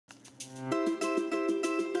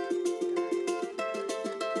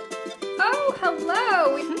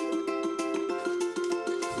hello.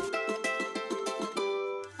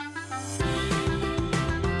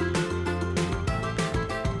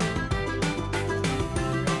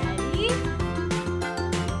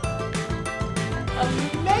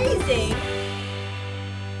 Amazing!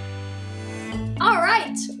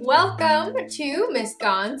 Alright, welcome to Miss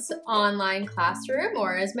Gaunt's online classroom,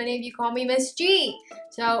 or as many of you call me, Miss G.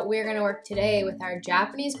 So we're going to work today with our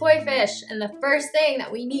Japanese koi fish, and the first thing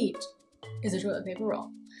that we need is a toilet paper roll.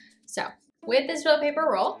 So with this toilet paper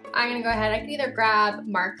roll, I'm going to go ahead, I could either grab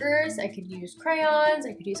markers, I could use crayons,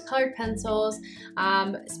 I could use colored pencils.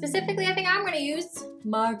 Specifically, I think I'm going to use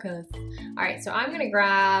markers. Alright, so I'm going to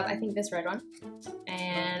grab, I think this red one,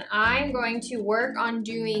 and I'm going to work on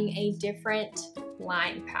doing a different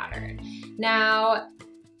line pattern. Now,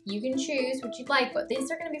 you can choose what you'd like, but these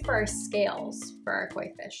are going to be for our scales for our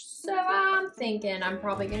koi fish. So I'm thinking I'm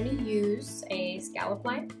probably going to use a scallop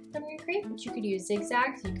line that I'm going to create, but you could use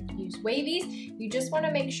zigzags, you could use wavies. You just want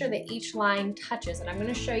to make sure that each line touches, and I'm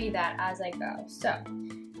going to show you that as I go. So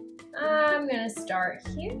I'm going to start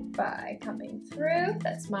here by coming through.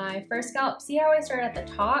 That's my first scallop. See how I start at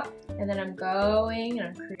the top, and then I'm going and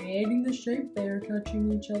I'm creating the shape. They're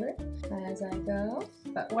touching each other as I go.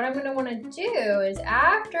 But what I'm going to want to do is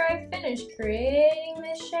after I finish creating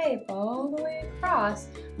this shape all the way across,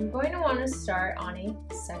 I'm going to want to start on a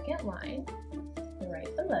second line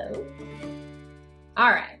right below.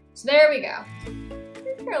 Alright, so there we go.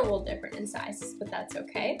 They're a little different in sizes, but that's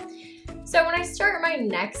okay. So when I start my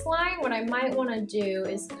next line, what I might want to do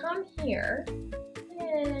is come here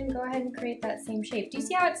and go ahead and create that same shape. Do you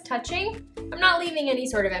see how it's touching? I'm not leaving any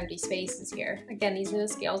sort of empty spaces here. Again, these are the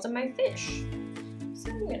scales of my fish. So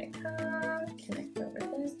I'm going to come, connect over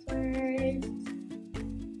this way,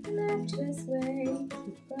 left this way,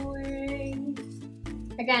 keep going.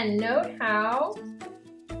 Again, note how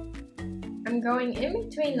I'm going in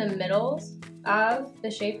between the middles of the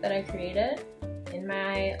shape that I created in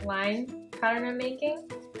my line pattern I'm making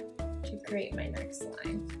to create my next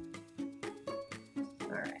line.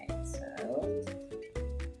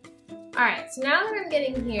 Alright, so now that I'm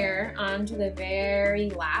getting here onto the very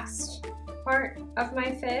last part of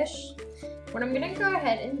my fish, what I'm going to go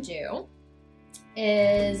ahead and do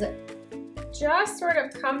is just sort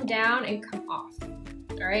of come down and come off.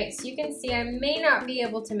 Alright, so you can see I may not be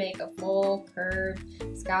able to make a full curved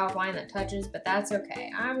scallop line that touches, but that's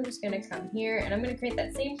okay. I'm just going to come here and I'm going to create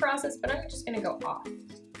that same process, but I'm just going to go off.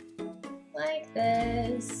 Like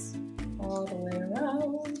this, all the way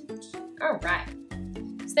around. Alright,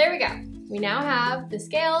 so there we go. We now have the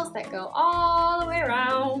scales that go all the way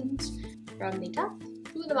around from the top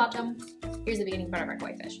to the bottom. Here's the beginning part of our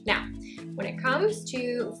koi fish. Now, when it comes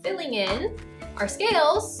to filling in our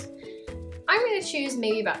scales, I'm going to choose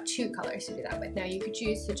maybe about 2 colors to do that with. Now, you could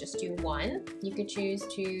choose to just do 1. You could choose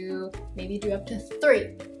to maybe do up to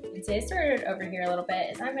 3. And so I started over here a little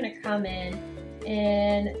bit is I'm going to come in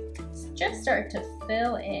and just start to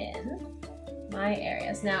fill in my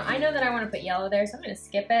areas. Now, I know that I want to put yellow there, so I'm going to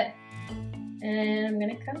skip it. And I'm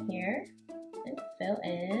going to come here and fill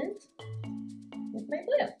in with my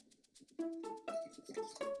blue.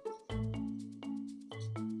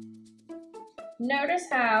 Notice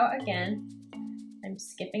how, again, I'm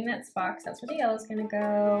skipping that spot because that's where the yellow is going to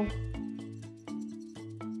go.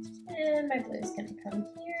 And my blue is going to come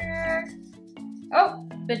here. Oh,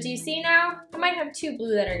 but do you see now? I might have 2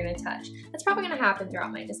 blue that are going to touch. That's probably going to happen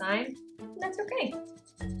throughout my design, and that's okay.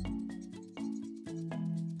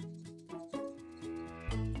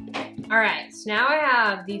 Alright, so now I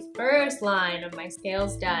have the first line of my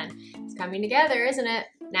scales done. It's coming together, isn't it?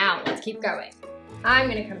 Now, let's keep going. I'm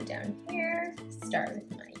going to come down here, start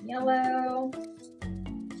with my yellow.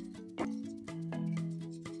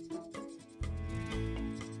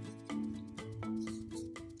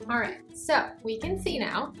 Alright, so we can see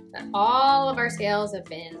now that all of our scales have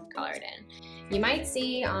been colored in. You might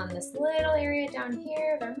see on this little area down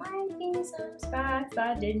here, there might be some spots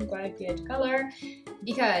that didn't quite get color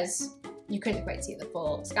because you couldn't quite see the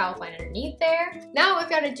full scallop line underneath there. Now what we've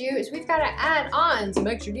got to do is we've got to add on some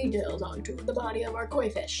extra details onto the body of our koi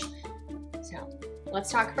fish. So let's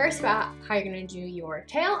talk first about how you're going to do your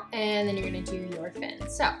tail and then you're going to do your fin.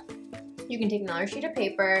 So you can take another sheet of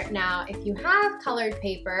paper. Now, if you have colored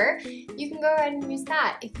paper, you can go ahead and use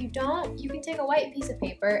that. If you don't, you can take a white piece of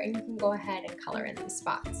paper and you can go ahead and color in these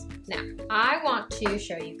spots. Now, I want to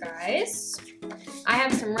show you guys, I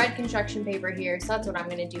have some red construction paper here, so that's what I'm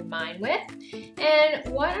going to do mine with. And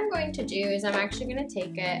what I'm going to do is I'm actually going to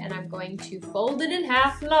take it and I'm going to fold it in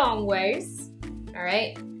half long ways, all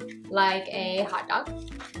right, like a hot dog.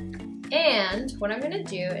 And what I'm gonna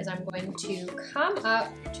do is I'm going to come up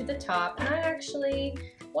to the top, and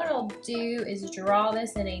what I'll do is draw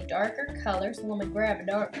this in a darker color. So I'm gonna grab a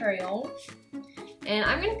dark crayon, and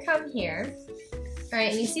I'm gonna come here. All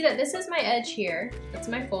right, and you see that this is my edge here. That's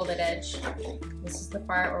my folded edge. This is the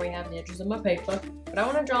part where we have the edges of my paper, but I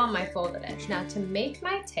wanna draw on my folded edge. Now to make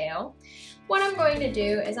my tail, what I'm going to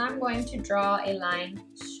do is I'm going to draw a line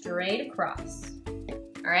straight across,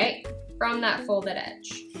 all right, from that folded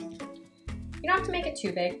edge. You don't have to make it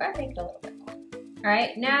too big, but make it a little bit more. All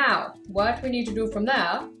right, now what we need to do from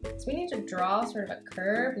there is we need to draw sort of a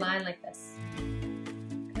curved line like this.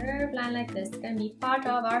 Curved line like this is gonna be part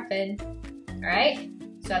of our fin. All right,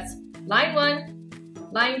 so that's line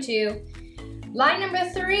 1, line 2. Line number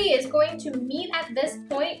 3 is going to meet at this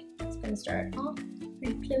point. It's gonna start off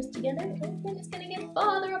pretty close together, and then it's gonna get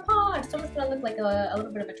farther apart. So it's gonna look like a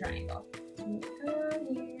little bit of a triangle. Come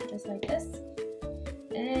here, just like this.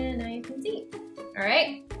 And now you can see. All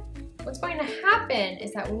right, what's going to happen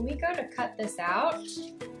is that when we go to cut this out,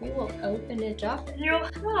 we will open it up and you'll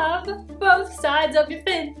have both sides of your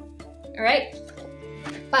fin. All right,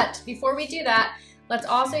 but before we do that, let's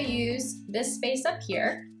also use this space up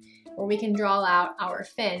here where we can draw out our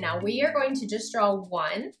fin. Now we are going to just draw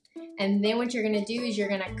one, and then what you're gonna do is you're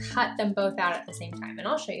gonna cut them both out at the same time, and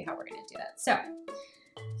I'll show you how we're gonna do that. So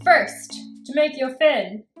first, to make your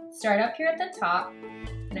fin, start up here at the top,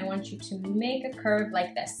 and I want you to make a curve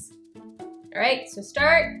like this. All right, so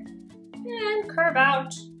start and curve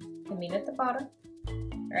out and meet at the bottom.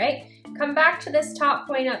 All right, come back to this top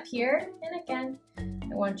point up here, and again,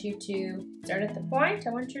 I want you to start at the point, I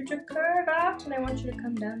want you to curve out, and I want you to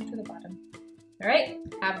come down to the bottom. All right,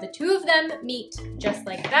 have the two of them meet just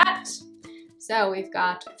like that. So we've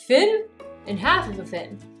got fin and half of a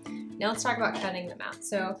fin. Now let's talk about cutting them out.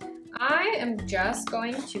 So I am just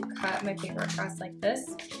going to cut my paper across like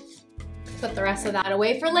this. Put the rest of that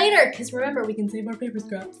away for later, because remember, we can save our paper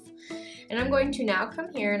scraps. And I'm going to now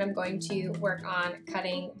come here and I'm going to work on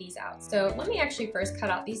cutting these out. So let me actually first cut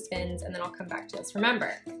out these fins, and then I'll come back to this.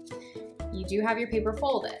 Remember, you do have your paper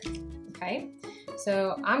folded, okay?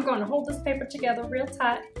 So I'm going to hold this paper together real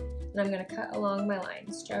tight, and I'm going to cut along my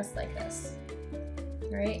lines just like this.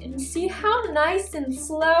 All right, and see how nice and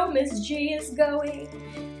slow Miss G is going?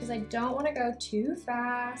 Because I don't want to go too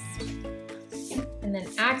fast and then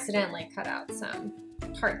accidentally cut out some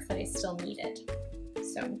parts that I still needed.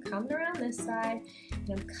 So I'm coming around this side,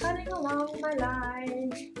 and I'm cutting along my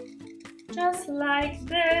line, just like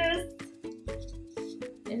this.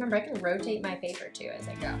 And remember, I can rotate my paper too as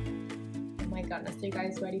I go. Oh my goodness, are you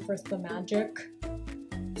guys ready for some magic?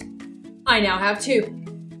 I now have two.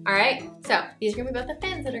 All right, so these are gonna be both the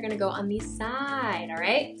fins that are gonna go on the side, all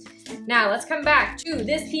right? Now let's come back to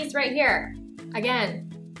this piece right here. Again,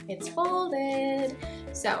 it's folded.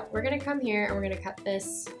 So we're gonna come here and we're gonna cut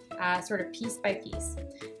this sort of piece by piece.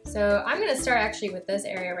 So I'm gonna start actually with this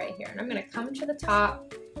area right here, and I'm gonna come to the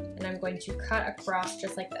top and I'm going to cut across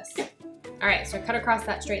just like this. All right, so cut across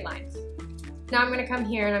that straight line. Now I'm gonna come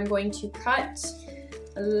here and I'm going to cut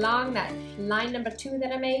along that line number 2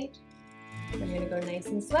 that I made. I'm gonna go nice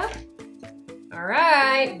and slow. All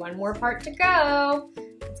right, one more part to go.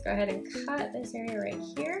 Let's go ahead and cut this area right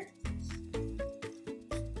here.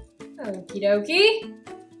 Okie dokie.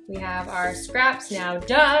 We have our scraps now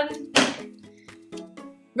done.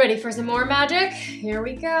 Ready for some more magic? Here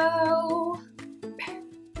we go.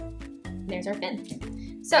 There's our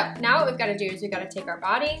fin. So now what we've got to do is we've got to take our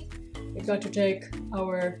body, we've got to take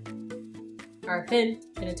our fin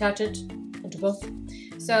and attach it onto both.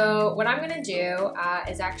 So what I'm going to do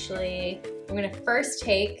is actually, I'm going to first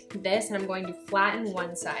take this and I'm going to flatten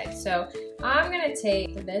one side. So I'm going to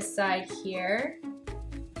take this side here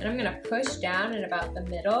and I'm going to push down in about the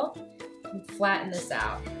middle and flatten this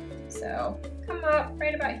out. So come up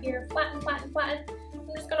right about here, flatten, flatten, flatten. I'm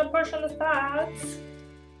just going to push on the sides.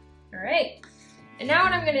 All right. And now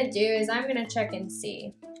what I'm going to do is I'm going to check and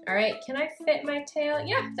see. All right, can I fit my tail?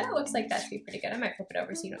 Yeah, that looks like that should be pretty good. I might flip it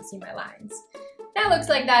over so you don't see my lines. That looks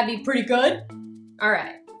like that'd be pretty good. All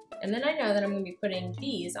right, and then I know that I'm gonna be putting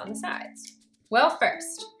these on the sides. Well,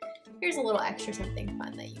 first, here's a little extra something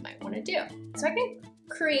fun that you might wanna do. So I can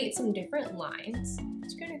create some different lines.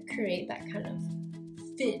 It's gonna create that kind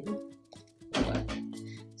of fin look.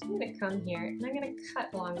 So I'm gonna come here and I'm gonna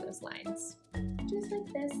cut along those lines, just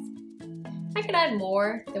like this. I could add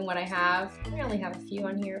more than what I have. I only have a few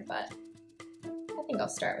on here, but I think I'll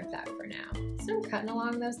start with that for now. So I'm cutting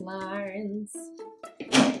along those lines.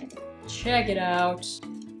 Check it out.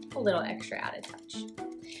 A little extra added touch.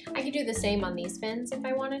 I could do the same on these fins if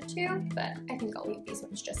I wanted to, but I think I'll leave these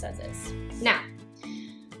ones just as is. Now,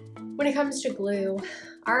 when it comes to glue.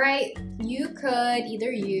 All right, you could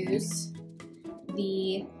either use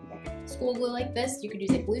the school glue like this, you could use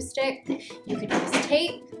a glue stick, you could use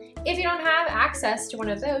tape. If you don't have access to one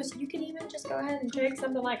of those, you can even just go ahead and take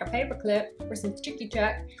something like a paper clip or some sticky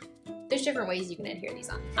tack. There's different ways you can adhere these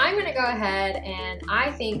on. I'm gonna go ahead and I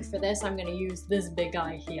think for this, I'm gonna use this big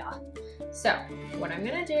guy here. So what I'm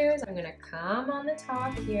gonna do is I'm gonna come on the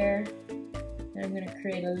top here and I'm gonna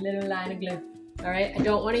create a little line of glue. All right, I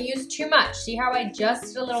don't wanna use too much. See how I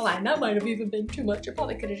just did a little line? That might have even been too much. I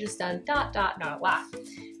probably could have just done dot, dot, not a lot.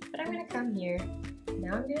 But I'm gonna come here.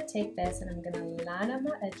 Now I'm gonna take this and I'm gonna line up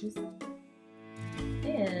my edges.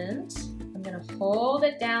 And I'm gonna hold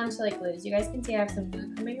it down till it glues. You guys can see I have some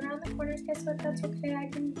glue coming around the corners. Guess what? That's okay. I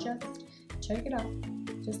can just check it off,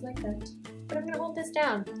 just like that. But I'm gonna hold this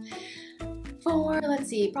down for, let's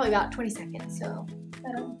see, probably about 20 seconds. So,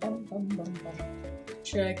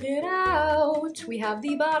 check it out. We have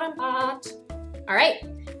the bottom part. All right,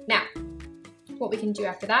 now, what we can do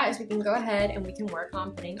after that is we can go ahead and we can work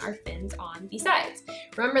on putting our fins on the sides.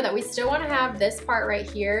 Remember that we still want to have this part right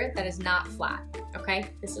here that is not flat, okay?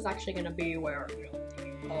 This is actually going to be where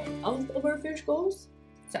all of our fish goes.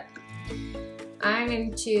 So I'm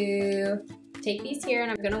going to take these here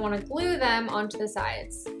and I'm going to want to glue them onto the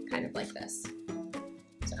sides, kind of like this.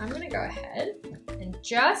 So I'm going to go ahead and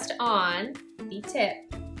just on the tip,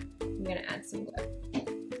 I'm going to add some glue.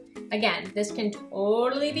 Again, this can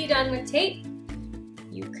totally be done with tape.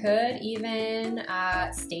 You could even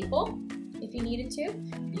staple if you needed to.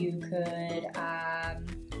 You could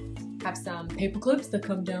have some paper clips that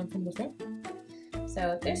come down from the front.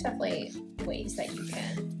 So there's definitely ways that you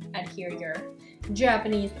can adhere your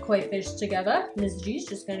Japanese koi fish together. Ms. G's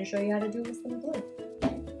just going to show you how to do it with some glue.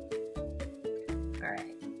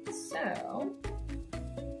 Alright, so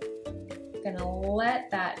I'm gonna let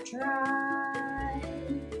that dry.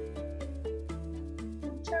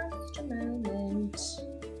 Just a moment.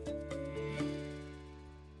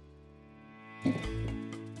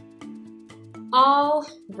 All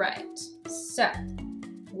right, so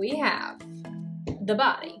we have the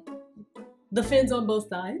body, the fins on both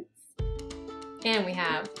sides, and we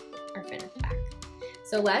have our fin at the back.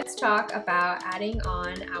 So let's talk about adding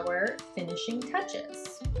on our finishing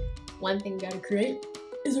touches. One thing we gotta create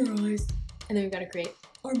is our eyes, and then we gotta create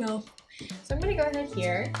our mouth. So I'm gonna go ahead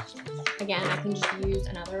here. Again, I can just use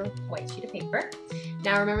another white sheet of paper.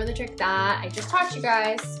 Now remember the trick that I just taught you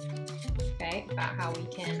guys, okay, about how we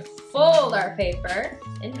can fold our paper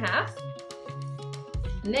in half.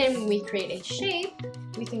 And then when we create a shape,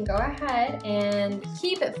 we can go ahead and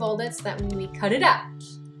keep it folded so that when we cut it out,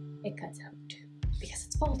 it cuts out because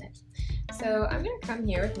it's folded. So I'm gonna come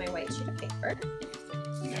here with my white sheet of paper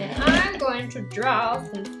and I'm going to draw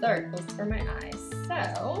some circles for my eyes.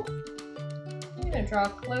 So I'm gonna draw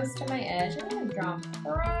close to my edge. I'm gonna draw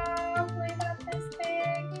probably about this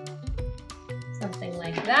big, something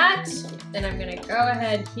like that. Then I'm gonna go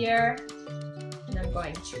ahead here and I'm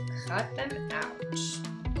going to cut them out. Just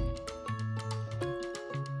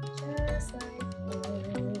like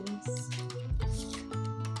this.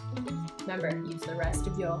 Remember, use the rest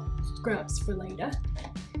of your scraps for later.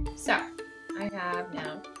 So I have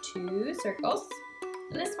now 2 circles.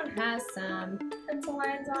 And this one has some pencil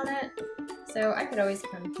lines on it. So I could always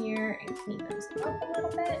come here and clean those up a little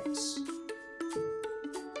bit.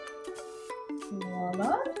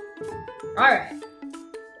 Voila. Alright.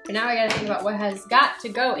 So now I gotta think about what has got to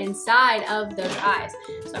go inside of those eyes.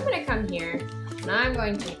 So I'm gonna come here and I'm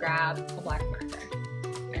going to grab a black marker.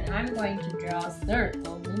 And I'm going to draw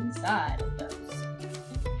circles inside of those.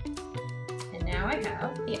 And now I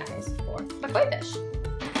have the eyes for my koi fish.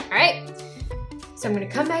 Alright. So I'm gonna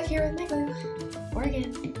come back here with my glue, or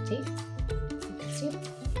again, tape,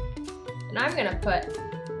 and I'm gonna put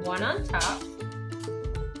one on top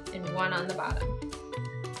and one on the bottom.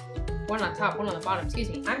 One on top, one on the bottom, excuse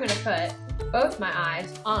me. I'm gonna put both my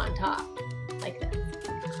eyes on top, like this.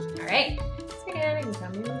 All right, so again, I can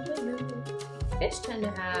come here with the glue. Fish tend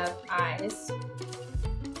to have eyes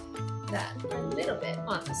that are a little bit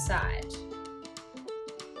on the side.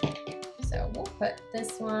 So we'll put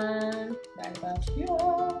this one right about here.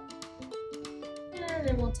 And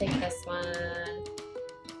then we'll take this one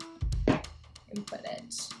and put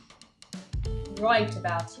it right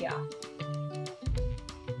about here.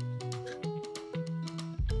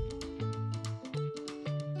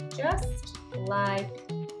 Just like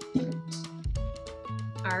that.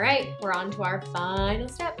 All right, we're on to our final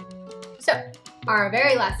step. So our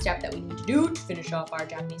very last step that we need to do to finish off our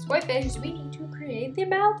Japanese koi fish is we need to create the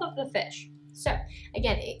mouth of the fish. So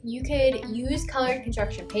again, you could use colored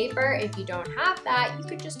construction paper. If you don't have that, you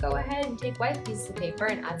could just go ahead and take white pieces of paper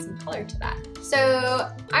and add some color to that. So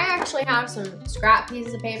I actually have some scrap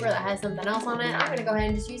pieces of paper that has something else on it. I'm gonna go ahead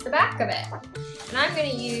and just use the back of it. And I'm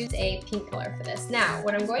gonna use a pink color for this. Now,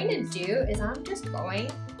 what I'm going to do is I'm just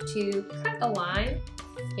going to cut a line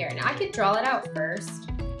here. Now I could draw it out first.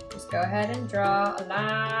 Just go ahead and draw a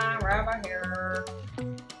line right about here.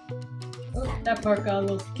 Oh, that part got a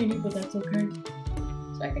little skinny, but that's okay.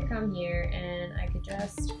 So I could come here and I could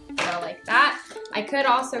just draw like that. I could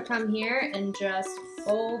also come here and just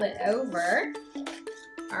fold it over.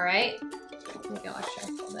 All right. Maybe I'll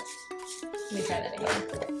actually fold it. Let me try that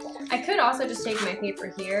again. I could also just take my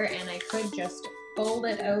paper here and I could just fold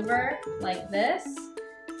it over like this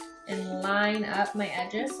and line up my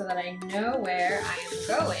edges so that I know where I am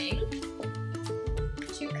going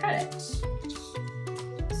to cut it.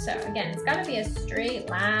 So again, it's got to be a straight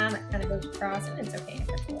line that kind of goes across, and it's okay if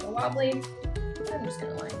it's a little wobbly. I'm just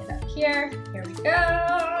going to line it up here. Here we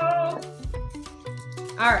go.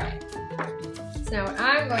 All right. So now what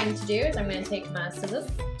I'm going to do is I'm going to take my scissors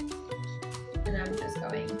and I'm just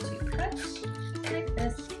going to cut like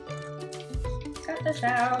this. Cut this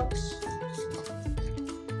out.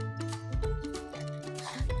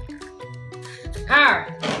 All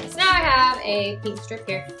right. So now I have a pink strip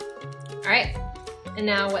here. All right. And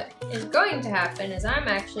now what is going to happen is I'm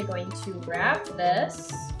actually going to wrap this,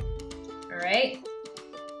 all right,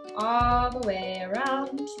 all the way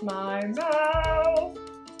around my mouth,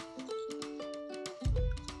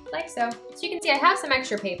 like so. So you can see I have some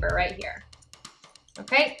extra paper right here,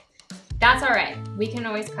 okay? That's all right. We can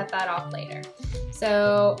always cut that off later.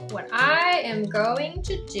 So what I am going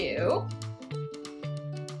to do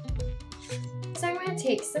is I'm going to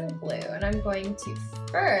take some glue and I'm going to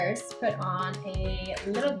first put on a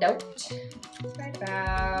little dot right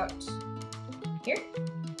about here.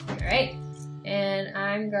 All right, and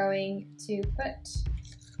I'm going to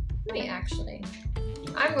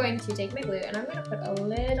I'm going to take my glue and I'm going to put a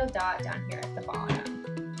little dot down here at the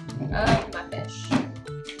bottom of my fish.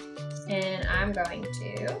 And I'm going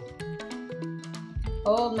to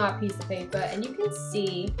hold my piece of paper, and you can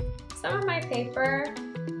see some of my paper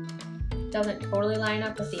doesn't totally line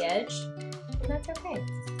up with the edge. And that's okay.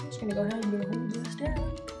 I'm just gonna go ahead and hold this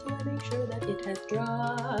down to make sure that it has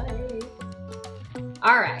dried.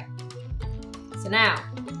 All right, so now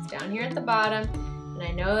it's down here at the bottom, and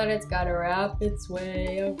I know that it's gotta wrap its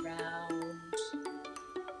way around,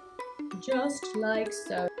 just like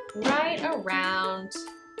so, right around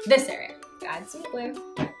this area. Add some glue.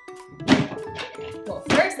 Well,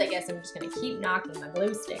 first I guess I'm just gonna keep knocking my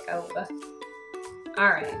glue stick over.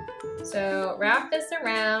 Alright, so wrap this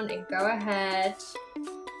around and go ahead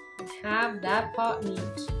and have that part neat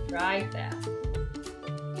right there.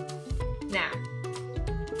 Now,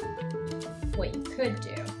 what you could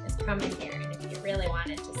do is come in here, and if you really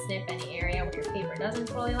wanted to snip any area where your paper doesn't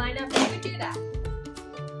fully line up, you could do that.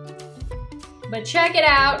 But check it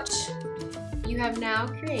out! You have now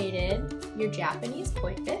created your Japanese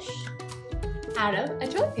koi fish out of a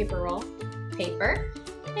toilet paper roll, paper,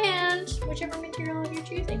 and whichever material you're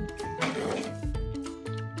choosing. Gotta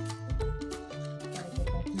get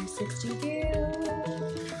that 360 view.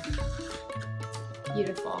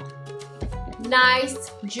 Beautiful.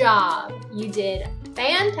 Nice job. You did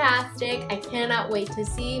fantastic. I cannot wait to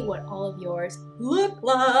see what all of yours look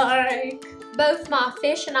like. Both my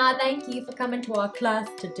fish and I thank you for coming to our class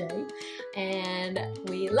today. And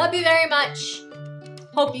we love you very much.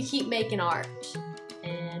 Hope you keep making art.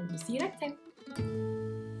 And we'll see you next time.